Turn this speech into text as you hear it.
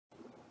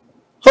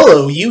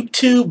Hello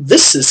YouTube,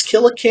 this is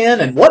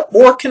Killican, and what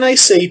more can I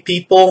say,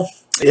 people?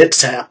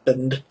 It's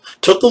happened.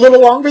 Took a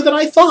little longer than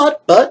I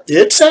thought, but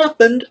it's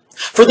happened.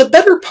 For the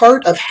better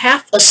part of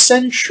half a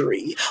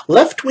century,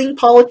 left-wing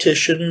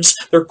politicians,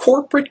 their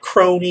corporate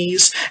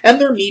cronies, and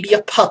their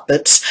media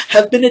puppets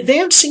have been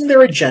advancing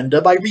their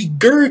agenda by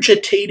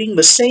regurgitating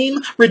the same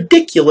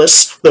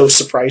ridiculous, though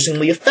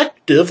surprisingly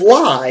effective,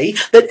 lie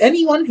that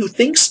anyone who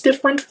thinks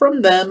different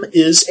from them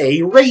is a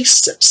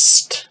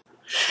racist.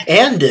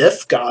 And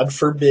if, God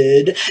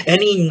forbid,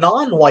 any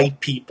non-white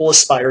people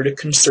aspire to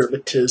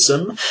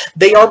conservatism,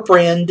 they are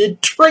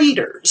branded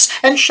traitors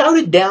and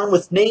shouted down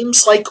with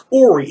names like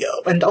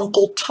Oreo and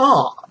Uncle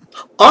Tom.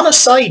 On a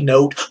side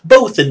note,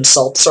 both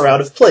insults are out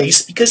of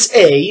place because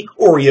A,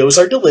 Oreos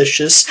are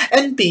delicious,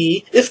 and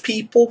B, if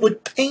people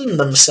would pain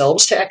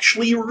themselves to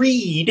actually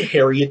read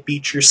Harriet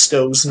Beecher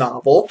Stowe's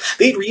novel,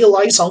 they'd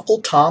realize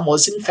Uncle Tom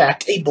was in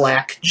fact a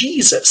black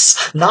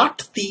Jesus,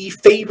 not the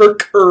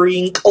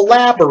favor-currying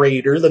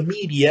collaborator the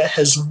media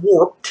has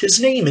warped his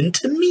name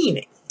into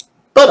meaning.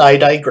 But I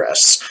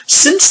digress.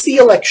 Since the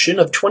election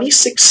of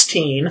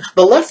 2016,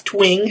 the left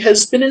wing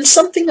has been in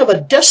something of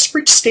a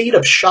desperate state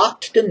of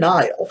shocked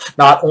denial.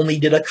 Not only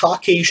did a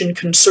Caucasian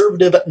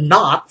conservative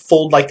not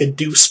fold like a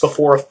deuce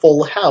before a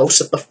full house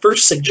at the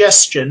first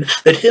suggestion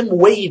that him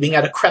waving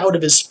at a crowd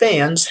of his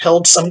fans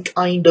held some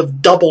kind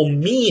of double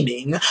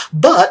meaning,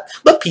 but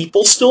the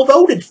people still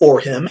voted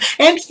for him,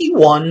 and he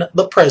won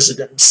the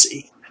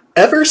presidency.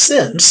 Ever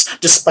since,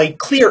 despite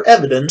clear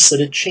evidence that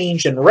a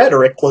change in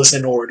rhetoric was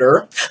in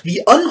order,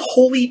 the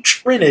unholy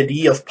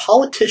trinity of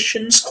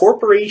politicians,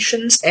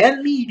 corporations,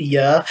 and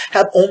media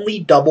have only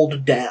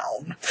doubled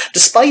down.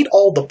 Despite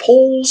all the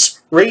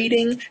polls,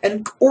 rating,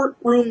 and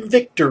courtroom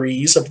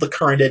victories of the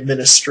current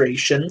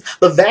administration,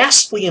 the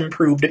vastly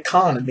improved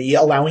economy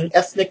allowing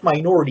ethnic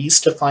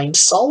minorities to find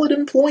solid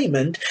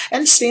employment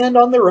and stand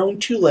on their own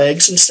two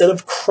legs instead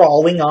of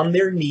crawling on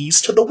their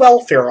knees to the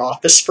welfare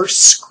office for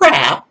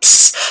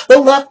scraps, the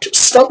left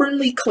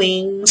stubbornly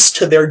clings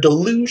to their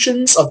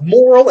delusions of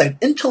moral and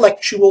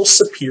intellectual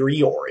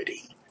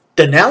superiority.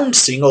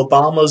 Denouncing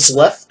Obama's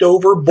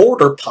leftover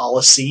border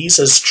policies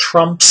as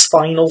Trump's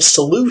final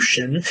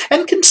solution,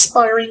 and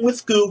conspiring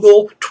with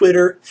Google,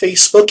 Twitter,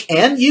 Facebook,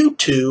 and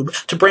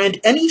YouTube to brand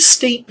any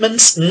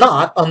statements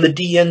not on the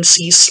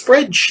DNC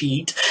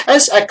spreadsheet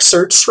as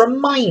excerpts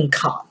from Mein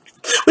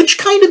Kampf. Which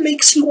kind of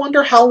makes you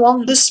wonder how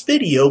long this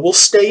video will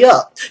stay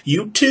up.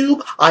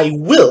 YouTube, I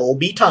will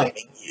be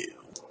timing you.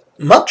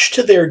 Much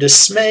to their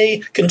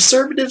dismay,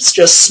 conservatives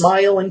just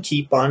smile and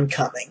keep on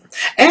coming.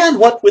 And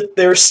what with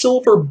their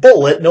silver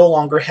bullet no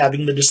longer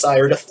having the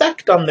desired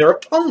effect on their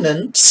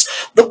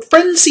opponents, the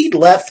frenzied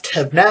left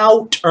have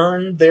now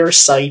turned their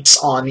sights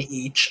on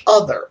each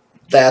other.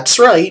 That's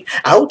right,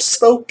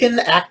 outspoken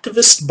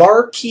activist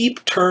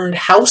barkeep turned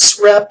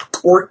House Rep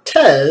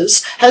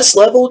Cortez has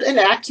leveled an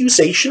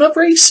accusation of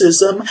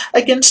racism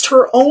against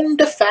her own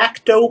de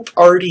facto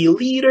party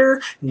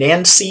leader,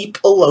 Nancy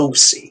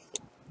Pelosi.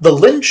 The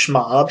lynch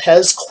mob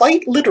has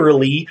quite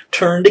literally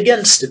turned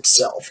against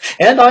itself,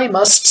 and I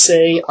must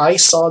say I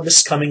saw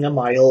this coming a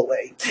mile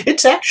away.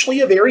 It's actually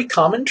a very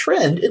common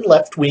trend in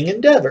left-wing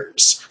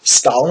endeavors.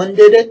 Stalin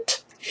did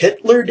it.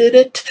 Hitler did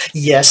it.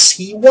 Yes,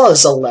 he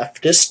was a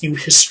leftist, you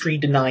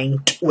history-denying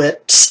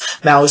twits.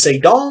 Mao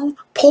Zedong,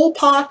 Pol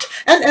Pot,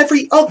 and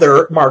every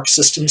other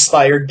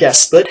Marxist-inspired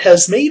despot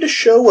has made a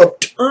show of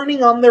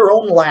turning on their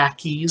own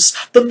lackeys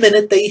the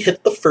minute they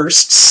hit the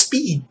first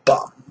speed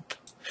bump.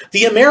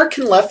 The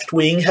American left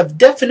wing have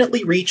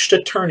definitely reached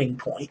a turning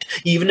point,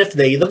 even if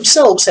they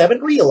themselves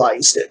haven't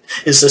realized it.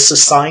 Is this a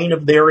sign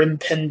of their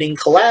impending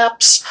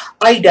collapse?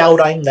 I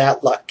doubt I'm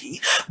that lucky.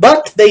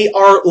 But they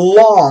are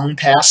long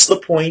past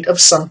the point of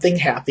something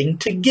having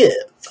to give.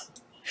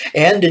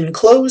 And in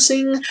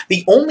closing,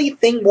 the only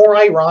thing more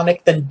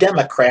ironic than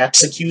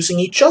Democrats accusing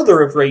each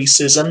other of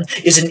racism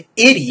is an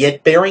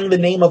idiot bearing the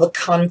name of a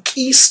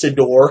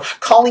conquistador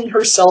calling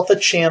herself a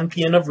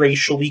champion of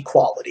racial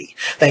equality.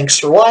 Thanks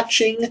for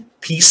watching.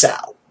 Peace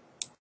out.